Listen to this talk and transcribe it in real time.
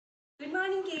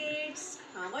morning kids.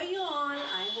 How are you all?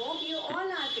 I hope you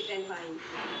all are fit and fine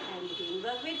and doing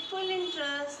work with full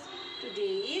interest.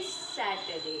 Today is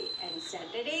Saturday and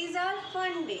Saturday is our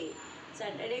fun day.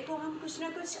 Saturday को हम कुछ ना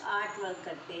कुछ art work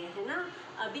करते हैं, है ना।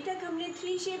 अभी तक हमने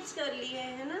 3 शेप्स कर ली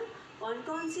है ना। कौन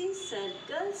कौन सी?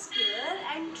 Circle, square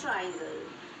and triangle.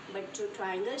 But जो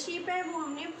ट्राइंगल शेप है वो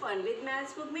हमने फन विद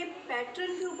मैथ्स बुक में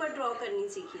पैटर्न के ऊपर ड्रॉ करनी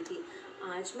सीखी थी।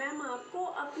 आज मैम आपको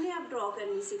अपने आप ड्रॉ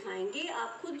करनी सिखाएंगे।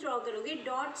 आप खुद ड्रॉ करोगे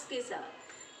डॉट्स के साथ।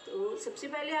 तो सबसे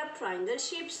पहले आप ट्राइंगल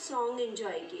शेप सॉन्ग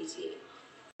एंजॉय कीजिए।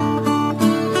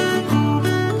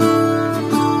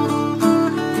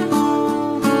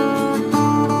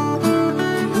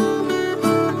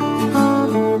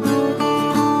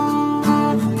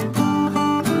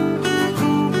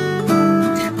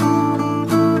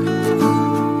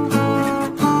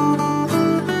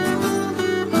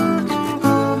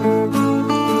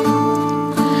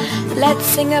 Let's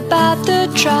sing about the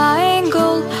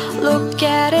triangle. Look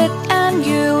at it and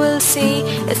you will see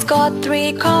it's got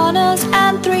 3 corners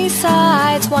and 3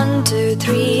 sides. 1, 2,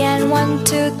 3 and 1,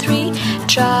 2, 3.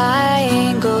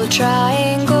 Triangle,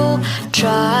 triangle,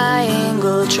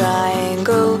 triangle,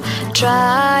 triangle,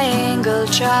 triangle,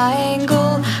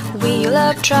 triangle. We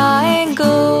love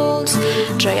triangles.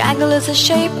 Triangle is the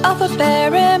shape of a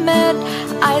pyramid,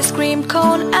 ice cream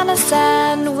cone and a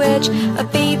sandwich, a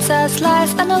pizza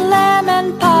slice and a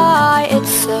lemon pie.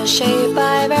 It's a shape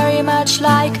I very much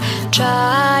like.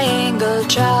 Triangle,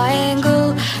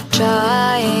 triangle,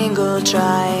 triangle,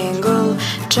 triangle,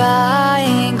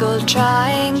 triangle,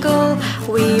 triangle.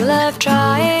 We love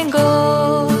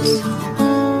triangles.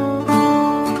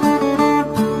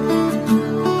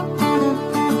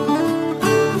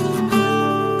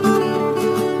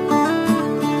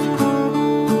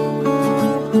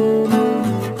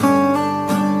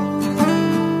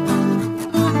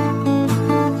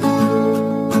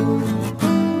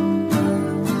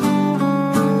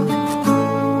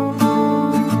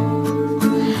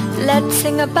 Let's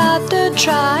sing about the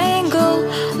triangle.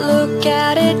 Look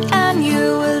at it and you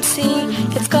will see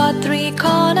it's got 3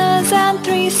 corners and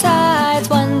 3 sides.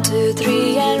 1, 2,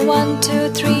 3 and 1, 2,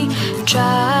 3.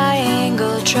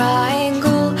 Triangle,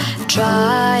 triangle,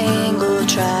 triangle,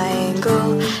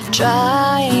 triangle,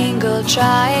 triangle,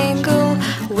 triangle.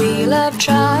 We love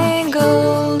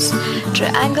triangles.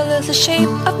 Triangle is the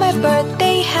shape of my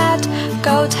birthday hat,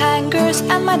 coat hangers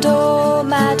and my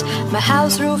doormat, my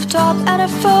house rooftop and a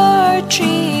fir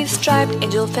tree, striped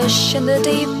angelfish in the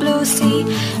deep blue sea.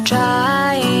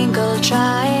 Triangle,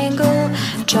 triangle,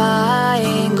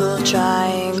 triangle,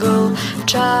 triangle,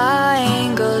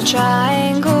 triangle,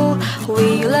 triangle. We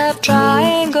love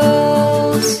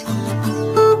triangles.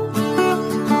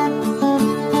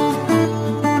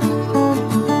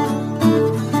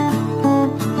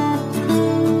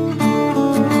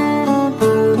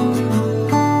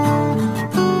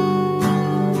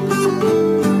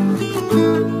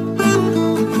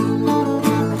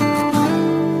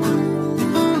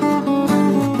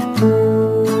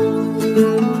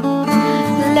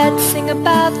 Let's sing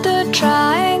about the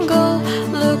triangle.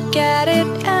 Look at it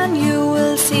and you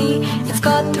will see it's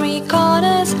got 3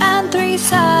 corners and 3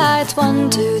 sides. 1,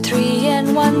 2, 3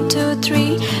 and 1, 2,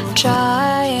 3.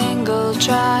 Triangle,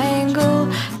 triangle,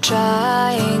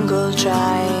 triangle,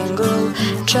 triangle,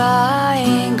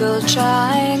 triangle,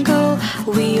 triangle.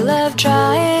 We love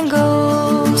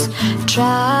triangles.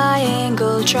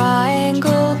 Triangle,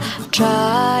 triangle,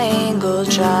 triangle,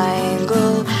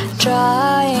 triangle,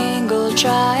 triangle,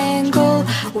 triangle.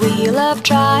 We love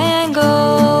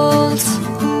triangles.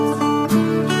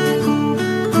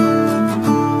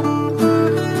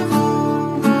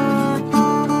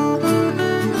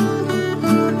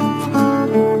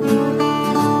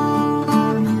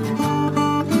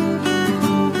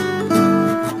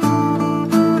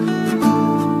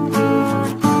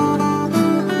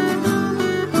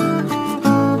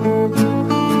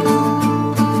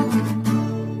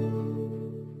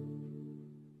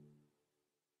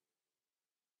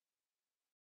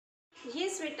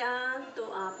 Yes बेटा, तो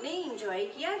आपने enjoy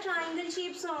किया triangle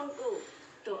shape song को।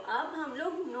 तो अब हम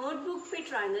लोग notebook पे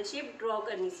ट्राइंगल शेप ड्रॉ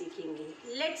करनी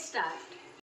सीखेंगे। Let's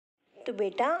start. तो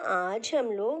बेटा आज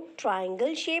हम लोग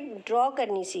ट्राइंगल शेप ड्रॉ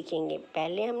करनी सीखेंगे।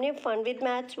 पहले हमने फन विद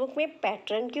मैथ्स बुक में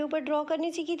पैटर्न के ऊपर ड्रॉ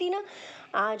करनी सीखी थी ना।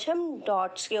 आज हम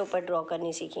डॉट्स के ऊपर ड्रॉ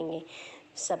करनी सीखेंगे।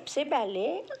 सबसे पहले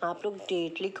आप लोग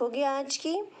डेट लिखोगे आज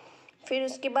की, फिर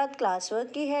उसके बाद क्लास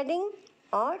वर्क की हेडिंग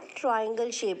और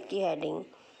ट्राइंगल शेप की हेडिंग।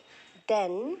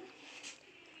 देन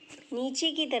नीचे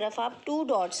की तरफ आप 2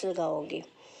 डॉट्स लगाओगे।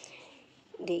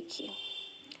 देखिए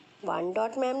 1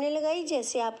 डॉट मैम ने लगाई,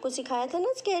 जैसे आपको सिखाया था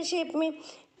ना स्क्वायर शेप में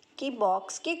कि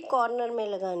बॉक्स के कॉर्नर में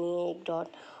लगानी है 1 डॉट,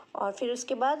 और फिर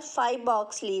उसके बाद 5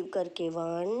 बॉक्स लीव करके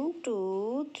 1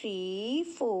 2 3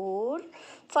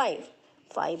 4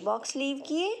 5 बॉक्स लीव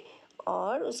किए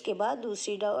और उसके बाद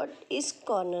दूसरी डॉट इस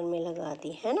कॉर्नर में लगा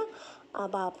दी, है ना।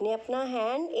 अब आपने अपना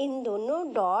हैंड इन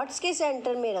दोनों डॉट्स के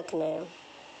सेंटर में रखना है,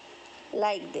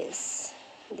 लाइक दिस।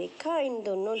 देखा, इन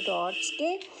दोनों डॉट्स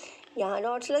के यहाँ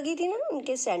डॉट्स लगी थी ना,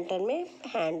 उनके सेंटर में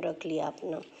हैंड रख लिया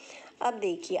अपना। अब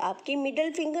देखिए, आपकी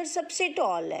मिडल फिंगर सबसे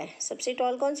टॉल है। सबसे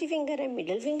टॉल कौन सी फिंगर है?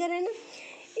 मिडल फिंगर है ना।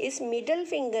 इस मिडल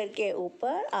फिंगर के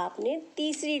ऊपर आपने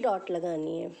तीसरी डॉट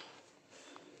लगानी है,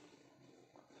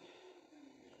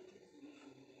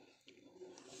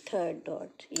 थर्ड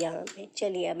डॉट यहाँ पे।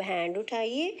 चलिए अब हैंड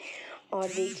उठाइए और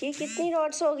देखिए कितनी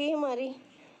डॉट्स हो गई हमारी,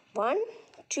 1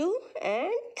 2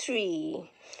 एंड 3।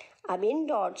 अब इन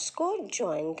डॉट्स को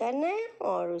ज्वाइन करना है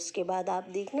और उसके बाद आप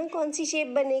देखना कौन सी शेप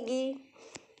बनेगी।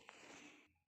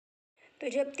 तो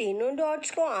जब तीनों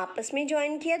डॉट्स को आपस में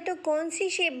ज्वाइन किया तो कौन सी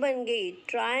शेप बन गई?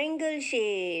 ट्रायंगल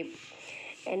शेप,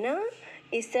 है ना।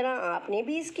 इस तरह आपने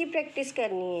भी इसकी प्रैक्टिस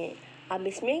करनी है। अब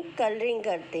इसमें कलरिंग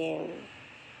करते हैं।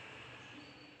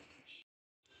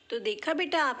 तो देखा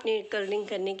बेटा, आपने कलरिंग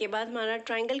करने के बाद हमारा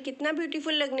ट्रायंगल कितना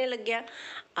ब्यूटीफुल लगने लग गया।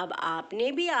 अब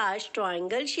आपने भी आज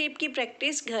ट्रायंगल शेप की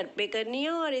प्रैक्टिस घर पे करनी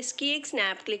है और इसकी एक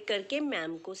स्नैप क्लिक करके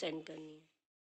मैम को सेंड करनी है।